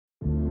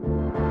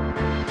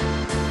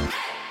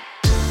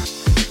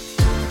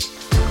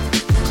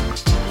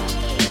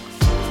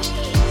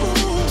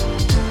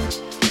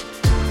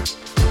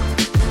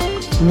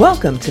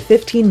Welcome to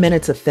 15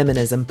 Minutes of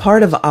Feminism,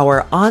 part of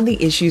our On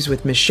the Issues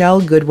with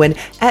Michelle Goodwin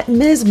at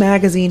Ms.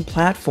 Magazine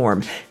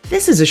platform.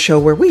 This is a show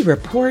where we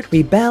report,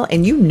 rebel,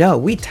 and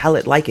we tell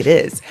it like it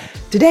is.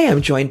 Today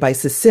I'm joined by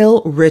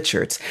Cecile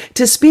Richards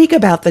to speak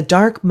about the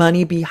dark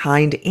money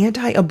behind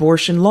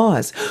anti-abortion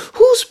laws.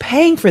 Who's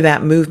paying for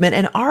that movement,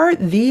 and are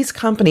these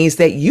companies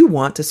that you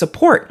want to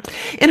support?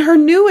 In her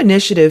new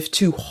initiative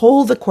to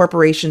hold the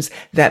corporations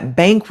that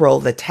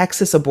bankroll the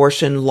Texas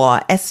abortion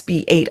law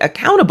SB 8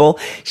 accountable,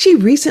 she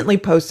recently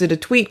posted a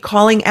tweet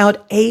calling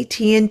out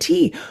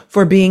AT&T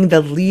for being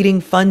the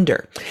leading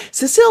funder.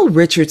 Cecile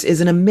Richards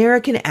is an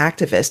American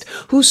activist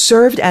who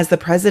served as the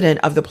president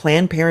of the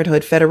Planned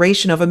Parenthood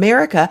Federation of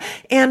America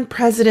and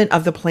president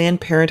of the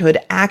Planned Parenthood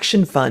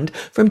Action Fund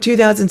from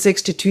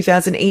 2006 to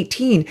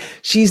 2018.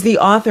 She's the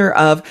author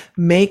of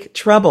Make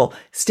Trouble,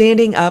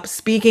 Standing Up,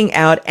 Speaking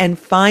Out, and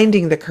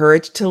Finding the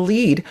Courage to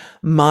Lead: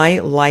 My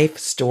Life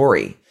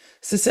Story.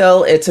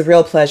 Cecile, it's a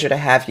real pleasure to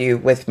have you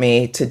with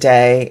me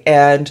today,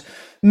 and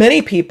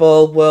many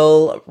people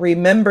will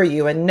remember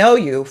you and know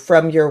you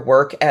from your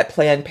work at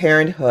Planned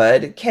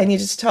Parenthood. Can you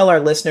just tell our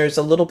listeners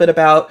a little bit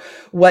about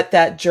what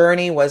that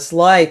journey was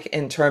like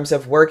in terms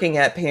of working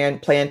at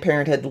Planned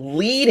Parenthood,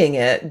 leading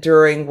it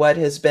during what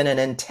has been an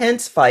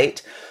intense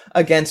fight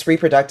against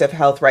reproductive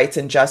health rights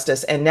and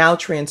justice, and now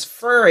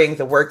transferring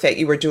the work that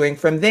you were doing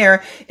from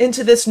there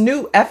into this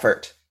new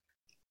effort?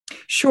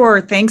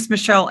 Sure. Thanks,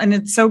 Michelle. And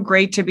it's so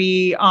great to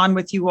be on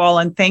with you all.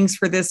 And thanks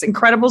for this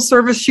incredible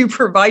service you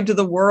provide to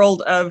the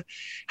world of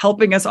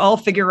helping us all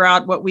figure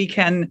out what we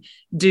can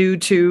do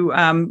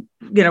to,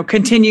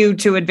 continue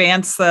to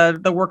advance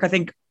the work I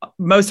think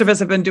most of us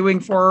have been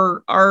doing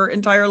for our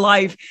entire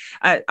life.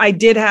 I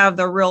did have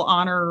the real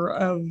honor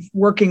of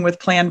working with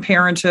Planned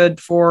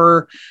Parenthood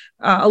for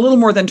a little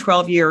more than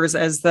 12 years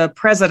as the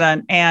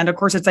president. And of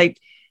course,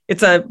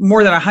 it's a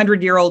more than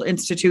 100-year-old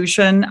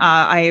institution.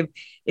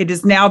 It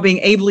is now being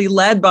ably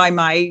led by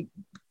my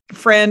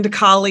friend,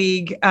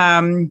 colleague,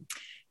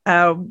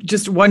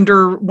 just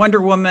Wonder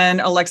Woman,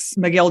 Alexa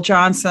Miguel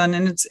Johnson.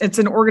 And it's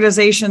an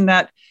organization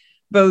that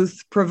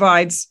both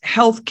provides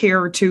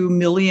healthcare to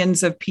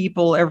millions of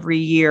people every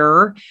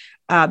year,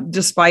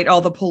 despite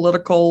all the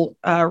political,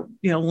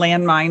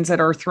 landmines that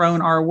are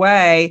thrown our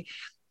way,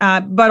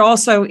 but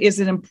also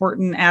is an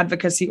important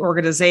advocacy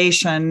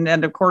organization.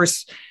 And of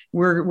course,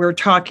 we're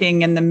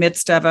talking in the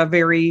midst of a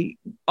very,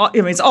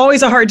 it's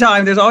always a hard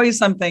time. There's always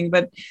something,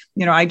 but,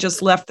 I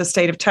just left the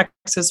state of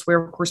Texas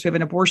where, of course, we have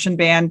an abortion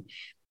ban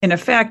in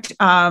effect.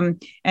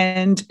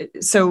 And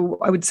so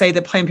I would say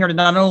that Planned Parenthood,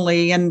 not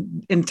only,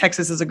 and in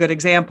Texas is a good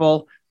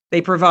example, they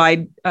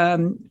provide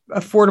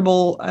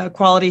affordable,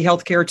 quality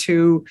healthcare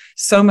to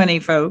so many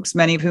folks,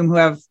 many of whom who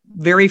have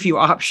very few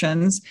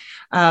options.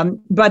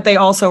 But they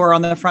also are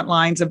on the front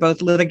lines of both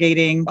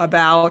litigating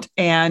about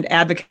and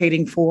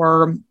advocating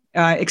for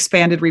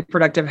expanded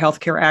reproductive health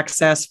care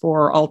access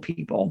for all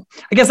people.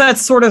 I guess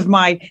that's sort of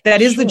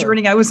that is the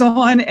journey I was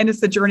on, and it's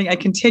the journey I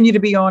continue to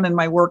be on in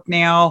my work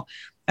now,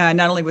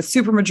 not only with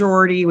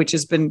Supermajority, which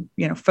has been,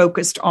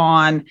 focused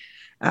on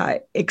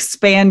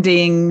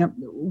expanding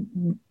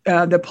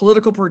the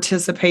political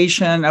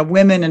participation of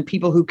women and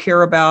people who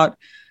care about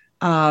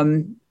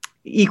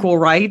equal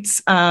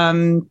rights,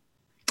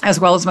 as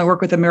well as my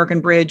work with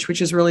American Bridge,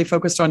 which is really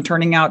focused on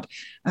turning out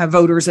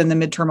voters in the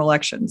midterm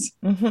elections.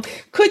 Mm-hmm.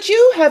 Could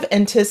you have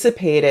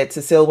anticipated,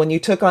 Cecile, when you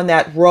took on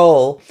that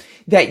role,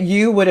 that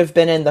you would have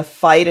been in the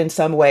fight in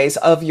some ways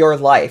of your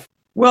life?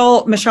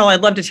 Well, Michelle,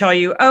 I'd love to tell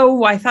you,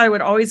 I thought it would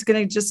always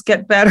going to just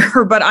get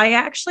better, but I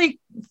actually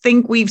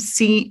think we've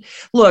seen,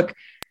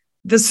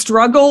 the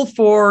struggle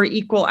for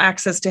equal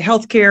access to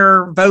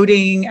healthcare,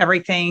 voting,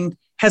 everything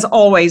has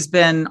always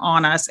been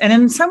on us. And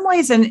in some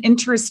ways, and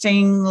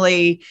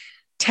interestingly,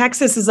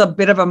 Texas is a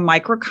bit of a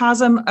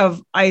microcosm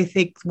of, I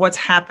think, what's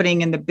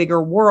happening in the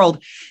bigger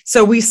world.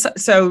 So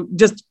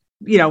just,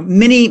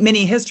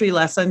 mini history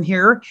lesson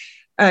here.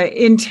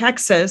 In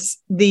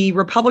Texas, the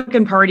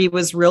Republican Party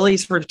was really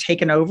sort of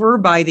taken over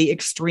by the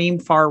extreme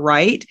far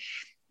right.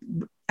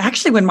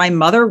 Actually, when my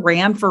mother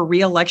ran for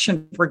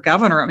re-election for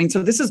governor,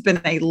 so this has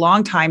been a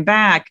long time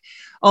back,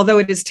 although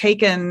it has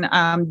taken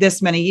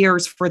this many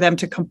years for them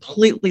to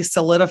completely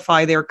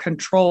solidify their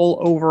control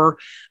over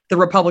the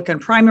Republican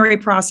primary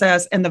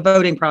process and the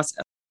voting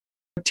process.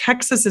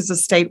 Texas is a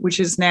state which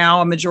is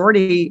now a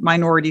majority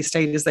minority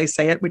state, as they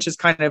say it, which is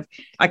kind of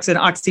like an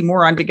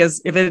oxymoron,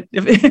 because if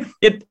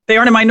they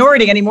aren't a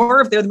minority anymore,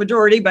 if they're the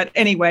majority, but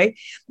anyway,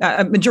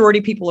 a majority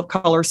people of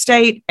color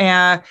state,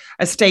 a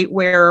state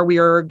where we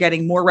are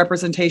getting more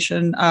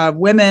representation of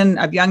women,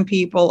 of young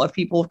people, of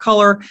people of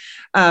color,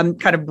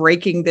 kind of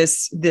breaking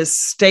this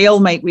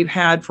stalemate we've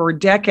had for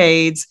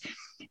decades.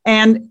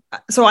 And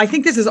so I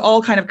think this is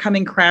all kind of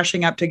coming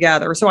crashing up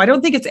together. So I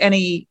don't think it's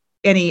any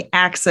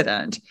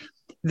accident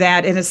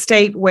that in a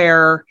state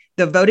where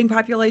the voting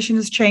population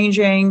is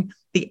changing,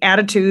 the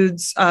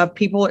attitudes of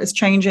people is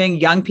changing,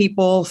 young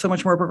people, so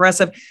much more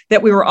progressive,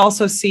 that we were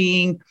also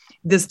seeing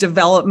this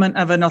development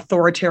of an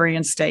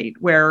authoritarian state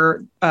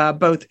where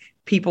both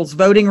people's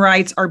voting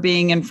rights are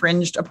being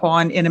infringed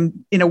upon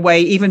in a way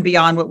even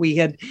beyond what we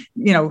had,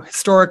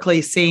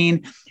 historically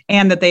seen,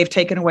 and that they've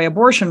taken away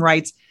abortion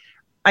rights.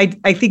 I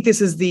think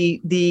this is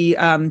the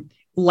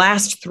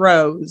last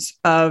throes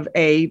of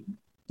a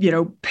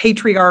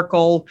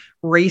patriarchal,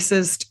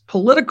 racist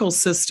political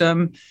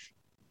system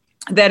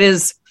that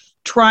is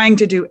trying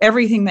to do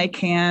everything they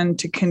can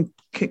to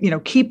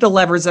keep the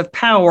levers of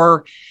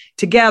power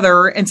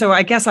together. And so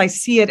I guess I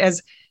see it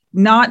as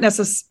not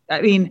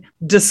necessarily,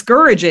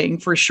 discouraging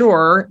for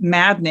sure,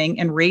 maddening,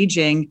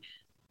 enraging,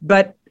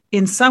 but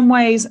in some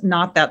ways,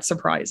 not that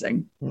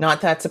surprising.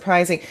 Not that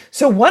surprising.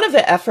 So one of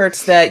the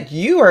efforts that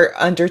you are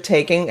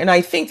undertaking, and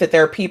I think that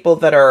there are people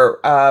that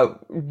are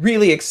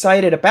really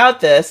excited about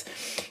this,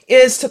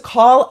 is to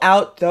call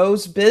out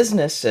those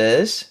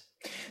businesses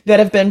that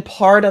have been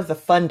part of the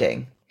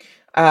funding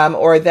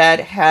or that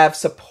have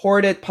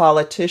supported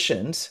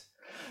politicians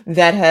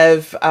that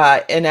have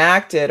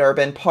enacted or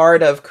been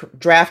part of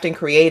drafting,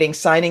 creating,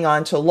 signing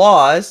on to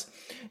laws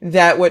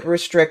that would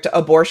restrict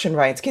abortion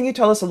rights. Can you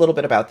tell us a little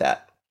bit about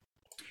that?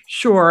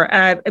 Sure.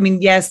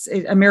 Yes,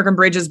 American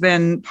Bridge has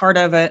been part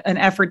of an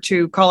effort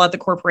to call out the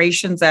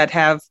corporations that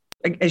have,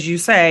 as you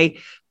say,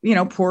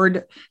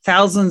 poured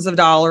thousands of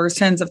dollars,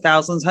 tens of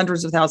thousands,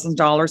 hundreds of thousands of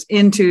dollars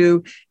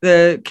into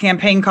the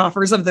campaign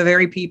coffers of the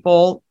very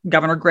people,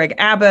 Governor Greg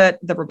Abbott,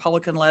 the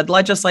Republican-led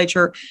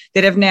legislature,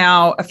 that have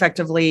now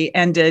effectively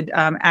ended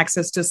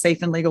access to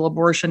safe and legal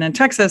abortion in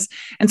Texas.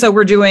 And so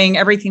we're doing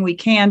everything we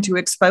can to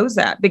expose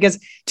that, because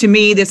to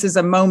me, this is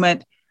a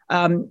moment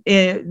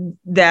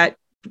that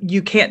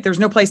there's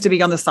no place to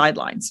be on the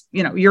sidelines.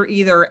 You're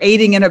either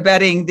aiding and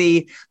abetting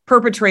the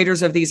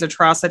perpetrators of these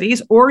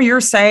atrocities, or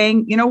you're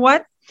saying, you know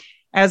what?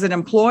 As an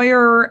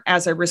employer,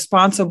 as a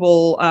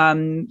responsible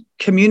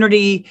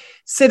community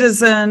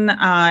citizen,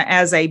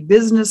 as a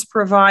business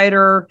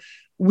provider,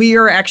 we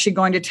are actually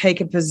going to take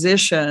a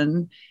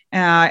position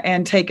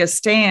and take a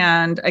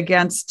stand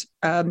against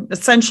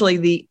essentially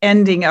the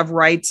ending of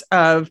rights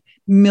of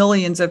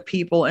millions of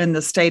people in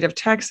the state of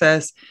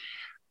Texas.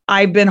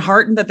 I've been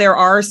heartened that there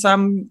are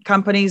some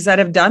companies that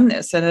have done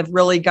this and have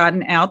really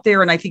gotten out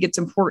there. And I think it's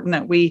important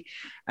that we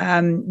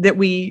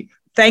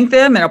thank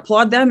them and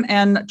applaud them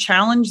and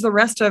challenge the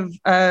rest of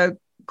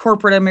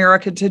corporate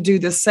America to do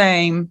the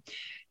same.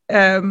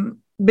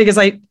 Because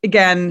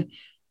the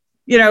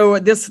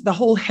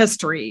whole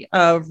history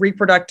of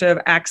reproductive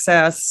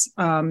access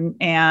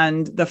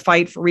and the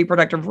fight for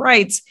reproductive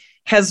rights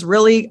has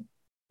really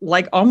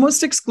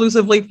almost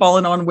exclusively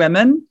fallen on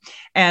women.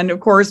 And of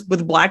course,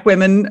 with Black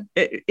women,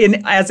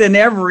 as in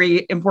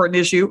every important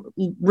issue,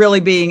 really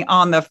being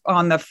on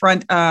the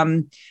front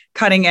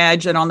cutting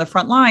edge and on the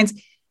front lines.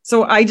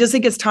 So I just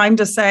think it's time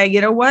to say, you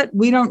know what,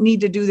 we don't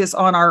need to do this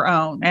on our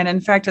own. And in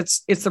fact,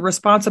 it's the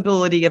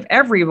responsibility of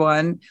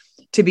everyone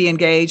to be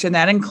engaged. And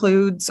that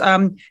includes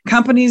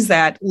companies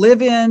that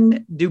live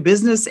in, do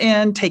business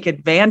in, take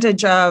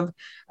advantage of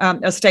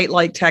a state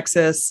like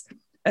Texas.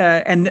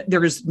 And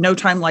there is no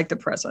time like the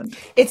present.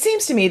 It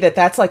seems to me that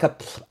that's like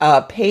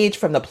a page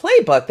from the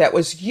playbook that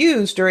was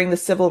used during the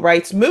civil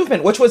rights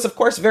movement, which was, of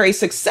course, very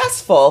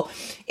successful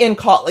in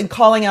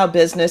calling out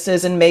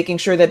businesses and making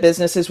sure that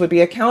businesses would be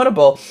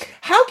accountable.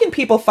 How can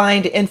people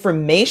find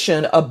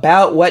information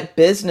about what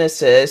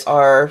businesses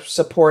are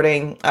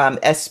supporting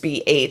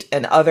SB 8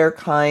 and other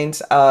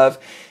kinds of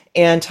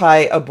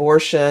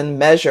anti-abortion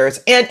measures,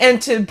 and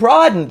to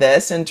broaden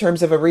this in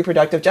terms of a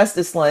reproductive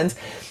justice lens,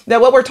 that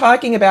what we're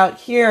talking about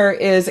here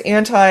is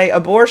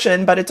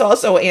anti-abortion, but it's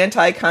also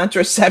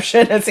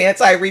anti-contraception, it's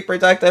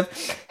anti-reproductive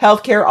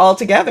healthcare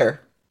altogether.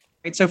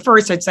 Right. So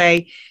first, I'd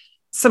say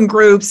some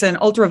groups, and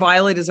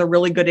Ultraviolet is a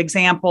really good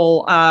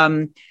example.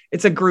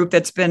 It's a group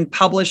that's been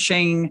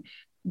publishing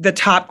the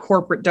top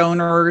corporate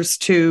donors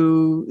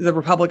to the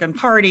Republican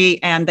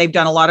Party, and they've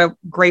done a lot of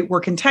great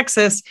work in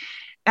Texas.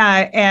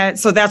 And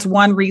so that's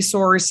one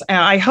resource.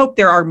 I hope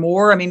there are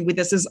more. I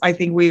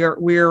think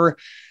we're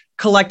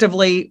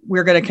collectively,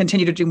 we're going to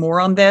continue to do more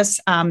on this.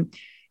 And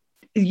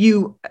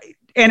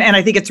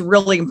I think it's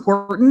really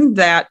important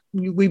that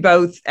we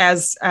both,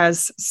 as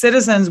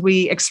citizens,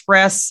 we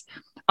express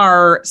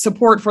our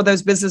support for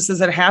those businesses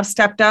that have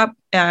stepped up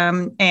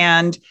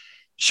and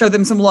show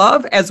them some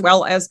love, as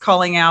well as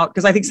calling out,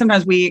 because I think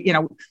sometimes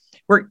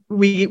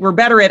we're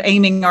better at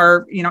aiming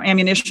our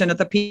ammunition at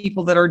the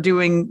people that are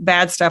doing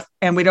bad stuff,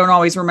 and we don't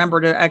always remember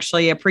to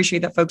actually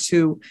appreciate the folks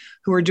who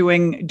are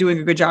doing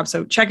a good job.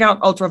 So check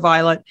out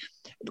Ultraviolet.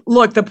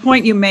 Look, the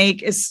point you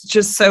make is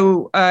just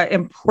so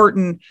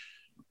important,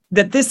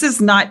 that this is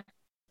not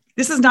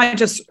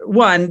just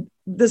one.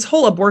 This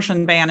whole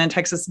abortion ban in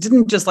Texas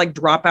didn't just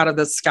drop out of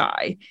the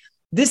sky.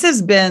 This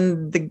has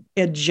been the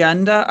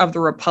agenda of the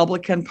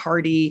Republican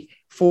Party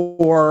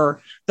for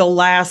the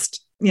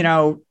last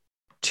 2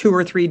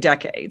 or 3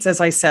 decades. As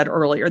I said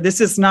earlier, this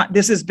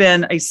has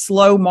been a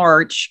slow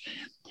march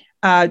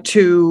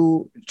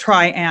to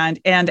try and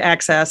end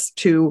access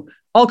to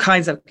all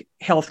kinds of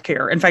health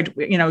care. In fact,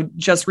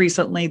 just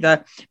recently,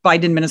 the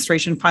Biden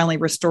administration finally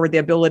restored the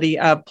ability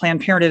of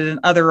Planned Parenthood and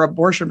other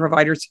abortion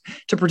providers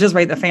to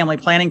participate in the family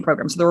planning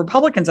program. So the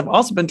Republicans have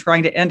also been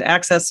trying to end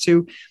access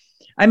to,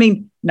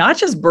 not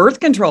just birth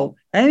control,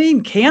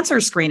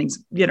 cancer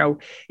screenings,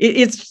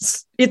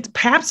 it's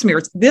pap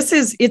smears.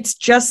 It's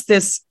just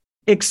this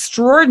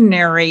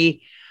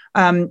extraordinary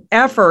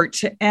effort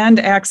to end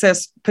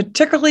access,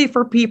 particularly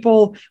for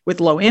people with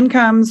low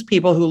incomes,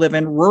 people who live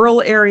in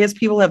rural areas,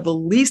 people who have the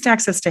least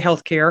access to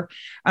healthcare,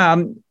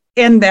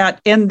 and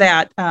that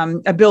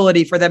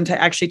ability for them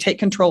to actually take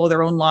control of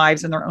their own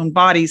lives and their own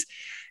bodies.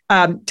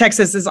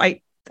 Texas is,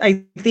 I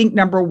think,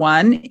 number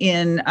one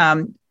in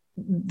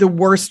the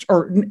worst,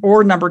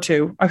 or number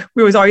two.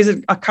 It was always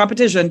a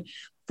competition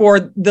for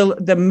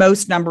the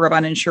most number of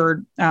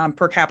uninsured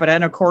per capita,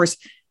 and of course,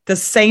 the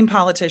same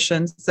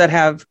politicians that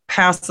have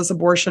passed this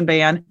abortion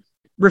ban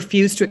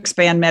refuse to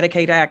expand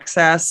Medicaid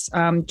access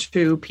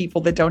to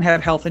people that don't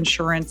have health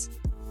insurance.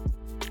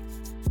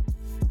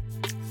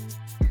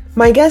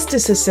 My guest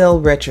is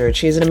Cecile Richard.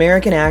 She is an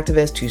American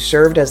activist who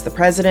served as the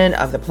president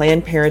of the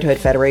Planned Parenthood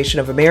Federation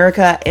of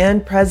America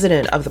and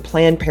president of the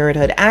Planned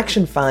Parenthood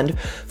Action Fund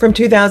from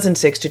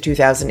 2006 to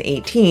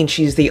 2018.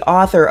 She's the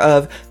author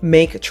of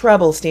Make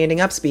Trouble, Standing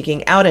Up,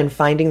 Speaking Out, and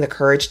Finding the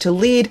Courage to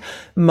Lead: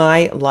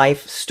 My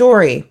Life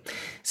Story.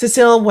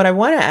 Cecile, what I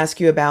want to ask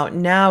you about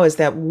now is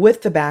that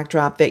with the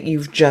backdrop that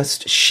you've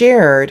just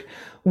shared,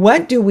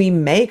 what do we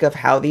make of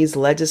how these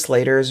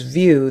legislators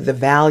view the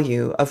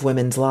value of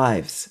women's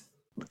lives?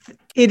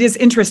 It is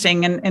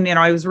interesting. And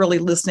I was really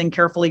listening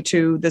carefully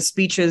to the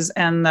speeches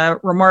and the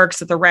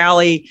remarks at the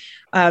rally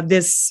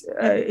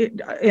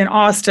in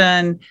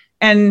Austin.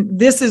 And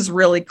this is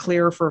really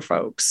clear for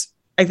folks.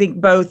 I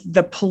think both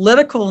the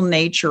political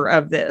nature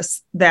of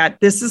this, that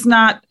this is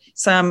not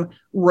some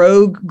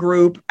rogue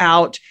group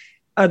out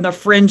on the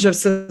fringe of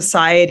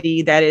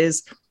society that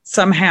is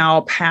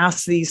somehow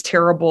past these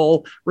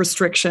terrible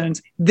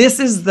restrictions. This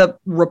is the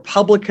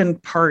Republican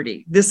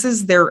Party. This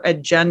is their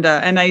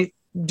agenda. And I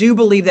do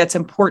believe that's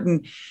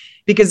important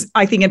because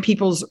I think in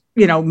people's,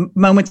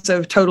 moments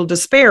of total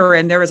despair,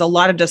 and there is a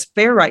lot of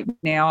despair right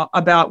now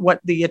about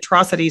what the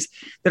atrocities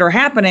that are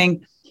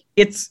happening,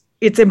 it's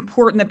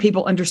important that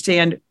people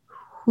understand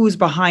who's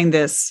behind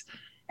this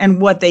and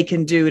what they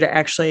can do to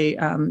actually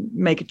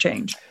make a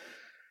change.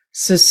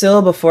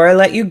 Cecile, before I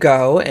let you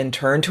go and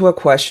turn to a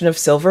question of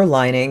silver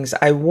linings,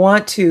 I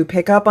want to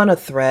pick up on a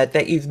thread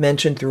that you've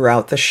mentioned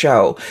throughout the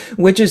show,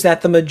 which is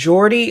that the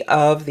majority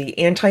of the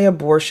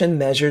anti-abortion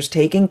measures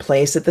taking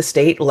place at the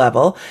state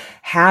level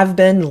have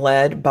been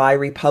led by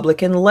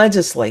Republican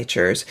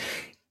legislatures.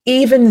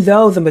 Even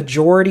though the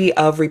majority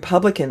of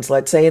Republicans,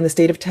 let's say in the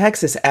state of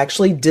Texas,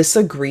 actually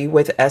disagree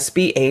with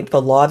SB 8, the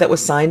law that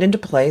was signed into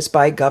place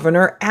by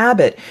Governor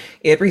Abbott.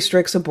 It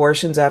restricts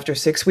abortions after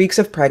 6 weeks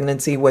of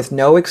pregnancy with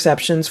no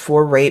exceptions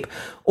for rape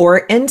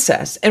or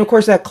incest. And of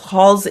course, that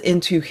calls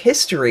into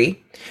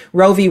history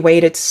Roe v.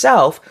 Wade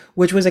itself,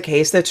 which was a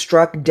case that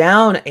struck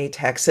down a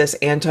Texas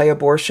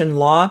anti-abortion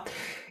law.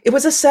 It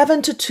was a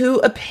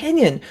 7-2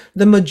 opinion.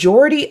 The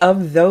majority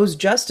of those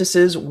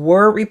justices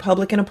were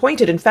Republican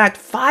appointed. In fact,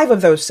 5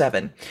 of those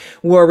 7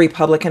 were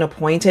Republican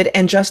appointed,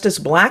 and Justice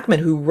Blackmun,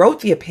 who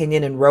wrote the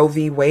opinion in Roe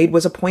v. Wade,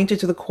 was appointed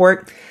to the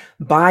court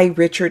by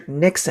Richard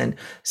Nixon.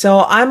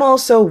 So I'm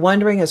also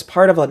wondering, as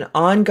part of an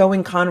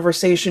ongoing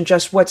conversation,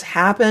 just what's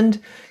happened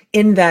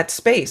in that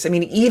space.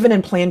 Even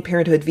in Planned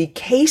Parenthood v.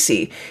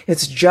 Casey,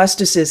 it's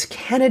Justices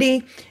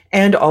Kennedy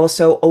and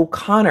also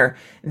O'Connor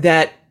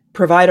that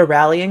provide a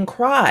rallying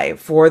cry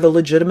for the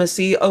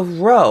legitimacy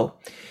of Roe.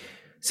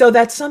 So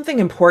that's something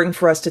important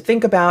for us to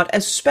think about,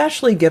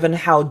 especially given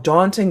how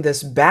daunting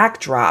this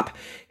backdrop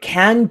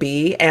can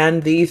be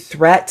and the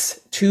threats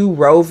to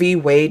Roe v.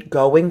 Wade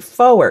going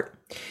forward.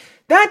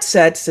 That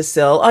said,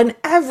 Cecile, on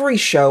every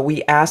show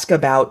we ask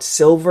about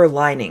silver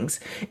linings.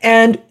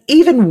 And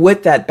even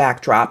with that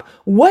backdrop,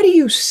 what do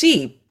you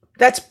see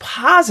that's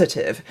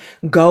positive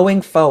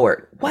going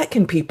forward? What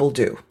can people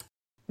do?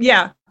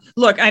 Yeah.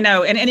 Look, I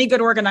know, and any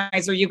good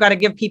organizer, you've got to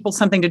give people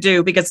something to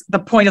do, because the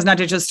point is not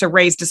just to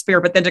raise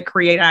despair, but then to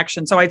create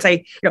action. So I'd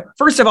say,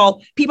 first of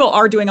all, people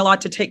are doing a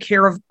lot to take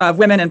care of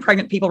women and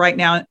pregnant people right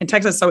now in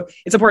Texas. So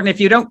it's important, if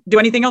you don't do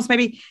anything else,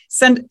 maybe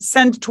send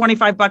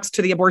 $25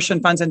 to the abortion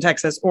funds in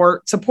Texas,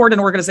 or support an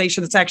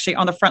organization that's actually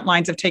on the front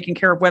lines of taking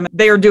care of women.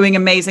 They are doing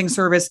amazing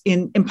service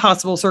in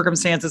impossible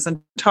circumstances, and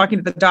talking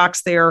to the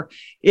docs there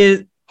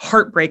is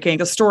heartbreaking.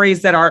 The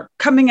stories that are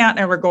coming out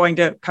and are going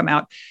to come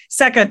out.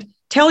 Second,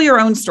 tell your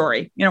own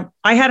story.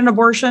 I had an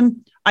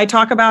abortion. I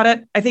talk about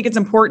it. I think it's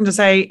important to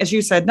say, as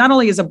you said, not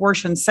only is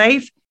abortion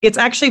safe, it's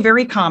actually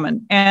very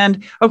common.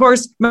 And of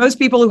course, most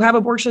people who have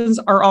abortions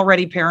are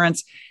already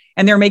parents,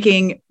 and they're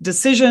making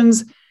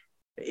decisions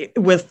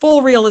with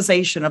full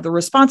realization of the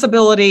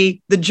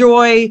responsibility, the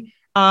joy,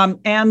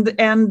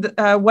 and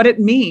what it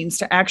means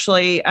to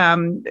actually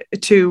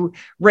to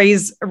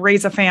raise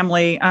a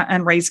family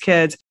and raise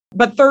kids.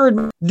 But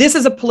third, this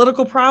is a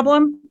political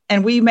problem,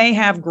 and we may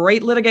have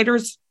great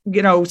litigators,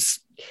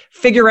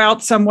 figure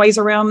out some ways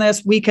around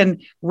this. We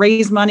can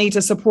raise money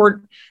to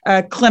support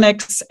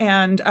clinics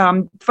and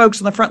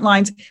folks on the front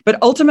lines.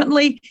 But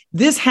ultimately,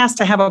 this has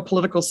to have a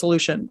political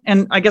solution.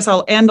 And I guess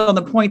I'll end on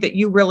the point that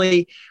you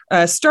really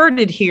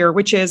started here,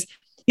 which is,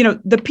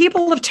 the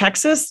people of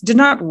Texas did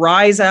not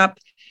rise up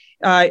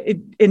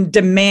and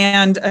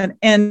demand an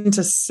end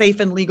to safe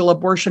and legal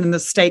abortion in the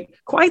state.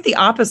 Quite the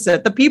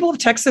opposite. The people of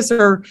Texas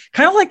are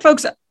kind of like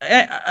folks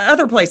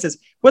other places.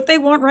 What they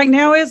want right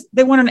now is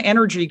they want an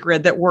energy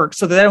grid that works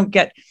so that they don't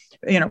get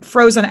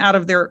frozen out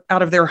of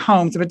their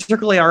homes,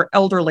 particularly our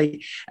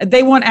elderly.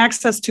 They want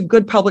access to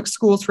good public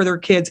schools for their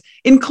kids,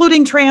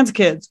 including trans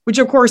kids, which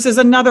of course is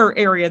another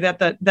area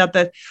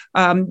that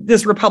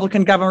this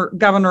Republican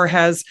governor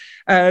has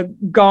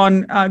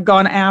gone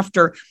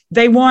after.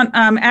 They want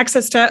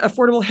access to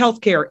affordable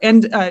health care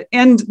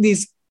and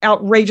these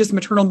outrageous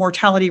maternal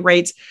mortality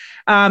rates.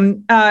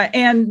 And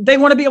they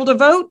want to be able to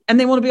vote, and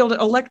they want to be able to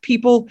elect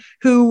people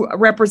who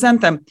represent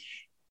them.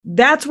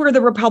 That's where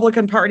the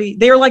Republican Party,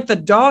 they're like the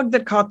dog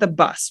that caught the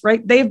bus,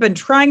 right? They've been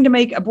trying to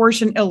make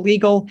abortion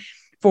illegal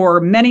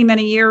for many,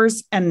 many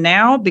years. And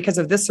now, because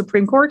of this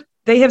Supreme Court,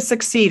 they have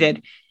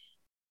succeeded.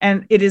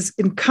 And it is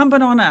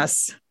incumbent on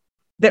us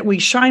that we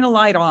shine a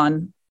light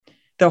on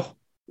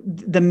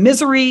the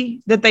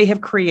misery that they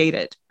have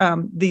created,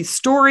 the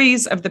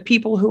stories of the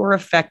people who are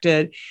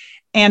affected,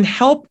 and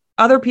help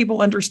other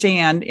people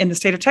understand in the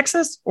state of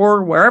Texas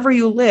or wherever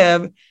you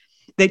live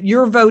that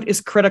your vote is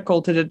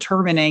critical to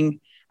determining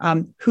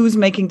who's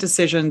making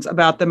decisions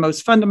about the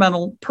most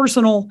fundamental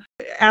personal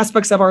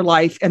aspects of our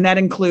life, and that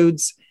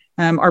includes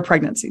our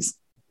pregnancies.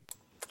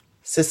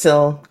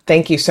 Cecile,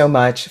 thank you so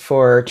much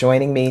for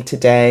joining me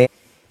today.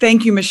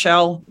 Thank you,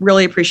 Michelle.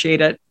 Really appreciate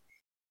it.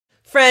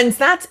 Friends,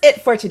 that's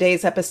it for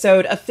today's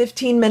episode of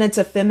 15 Minutes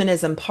of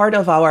Feminism, part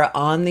of our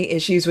On the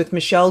Issues with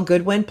Michelle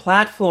Goodwin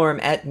platform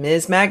at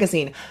Ms.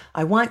 Magazine.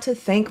 I want to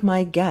thank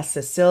my guest,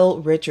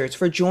 Cecile Richards,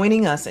 for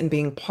joining us and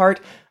being part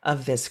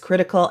of this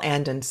critical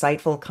and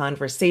insightful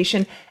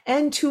conversation.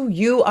 And to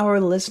you, our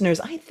listeners,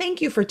 I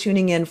thank you for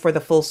tuning in for the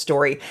full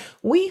story.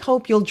 We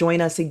hope you'll join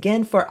us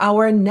again for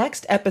our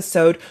next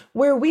episode,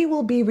 where we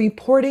will be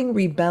reporting,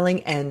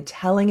 rebelling, and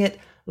telling it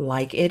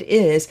like it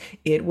is.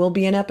 It will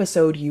be an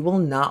episode you will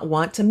not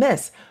want to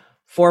miss.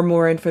 For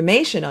more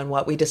information on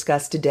what we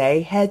discussed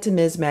today, head to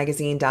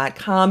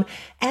MsMagazine.com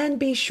and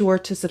be sure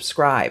to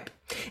subscribe.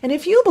 And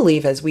if you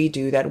believe, as we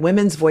do, that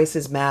women's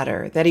voices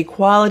matter, that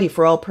equality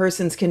for all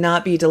persons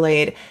cannot be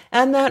delayed,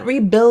 and that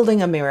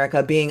rebuilding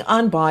America, being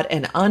unbought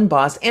and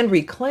unbossed, and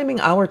reclaiming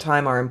our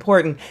time are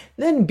important,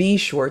 then be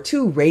sure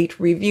to rate,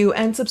 review,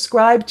 and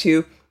subscribe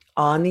to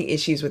On the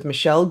Issues with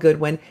Michelle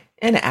Goodwin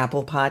in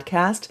Apple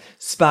Podcast,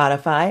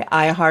 Spotify,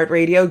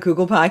 iHeartRadio,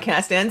 Google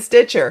Podcast, and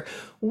Stitcher.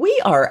 We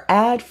are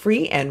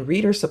ad-free and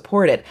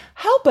reader-supported.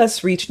 Help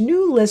us reach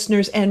new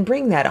listeners and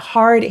bring that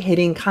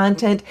hard-hitting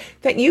content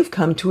that you've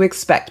come to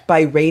expect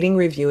by rating,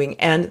 reviewing,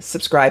 and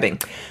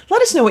subscribing.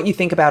 Let us know what you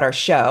think about our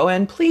show,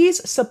 and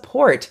please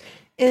support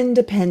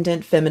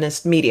independent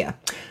feminist media.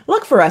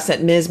 Look for us at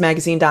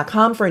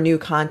MsMagazine.com for new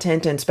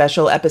content and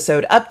special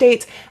episode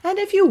updates. And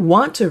if you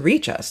want to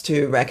reach us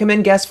to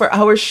recommend guests for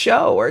our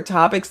show or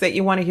topics that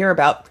you want to hear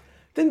about,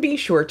 then be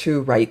sure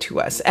to write to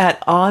us at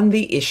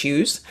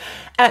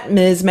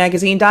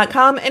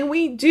ontheissues@MsMagazine.com, and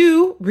we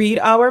do read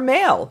our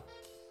mail.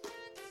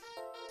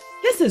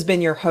 This has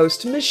been your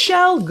host,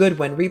 Michelle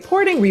Goodwin,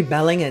 reporting,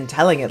 rebelling, and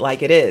telling it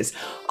like it is.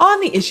 On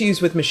the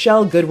Issues with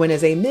Michelle Goodwin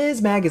is a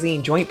Ms.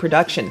 Magazine joint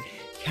production.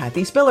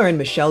 Kathy Spiller and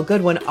Michelle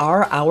Goodwin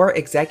are our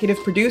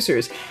executive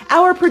producers.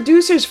 Our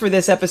producers for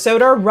this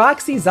episode are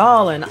Roxy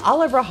Zoll and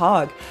Oliver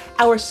Hogg.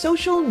 Our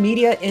social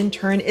media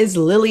intern is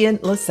Lillian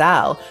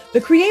LaSalle. The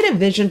creative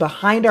vision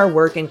behind our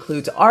work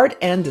includes art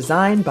and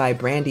design by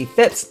Brandy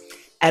Phipps,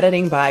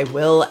 editing by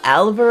Will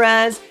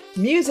Alvarez,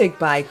 music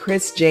by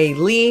Chris J.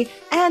 Lee,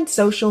 and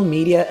social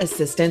media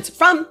assistance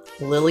from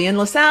Lillian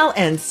LaSalle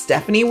and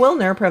Stephanie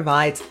Wilner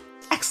provides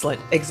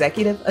excellent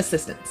executive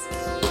assistance.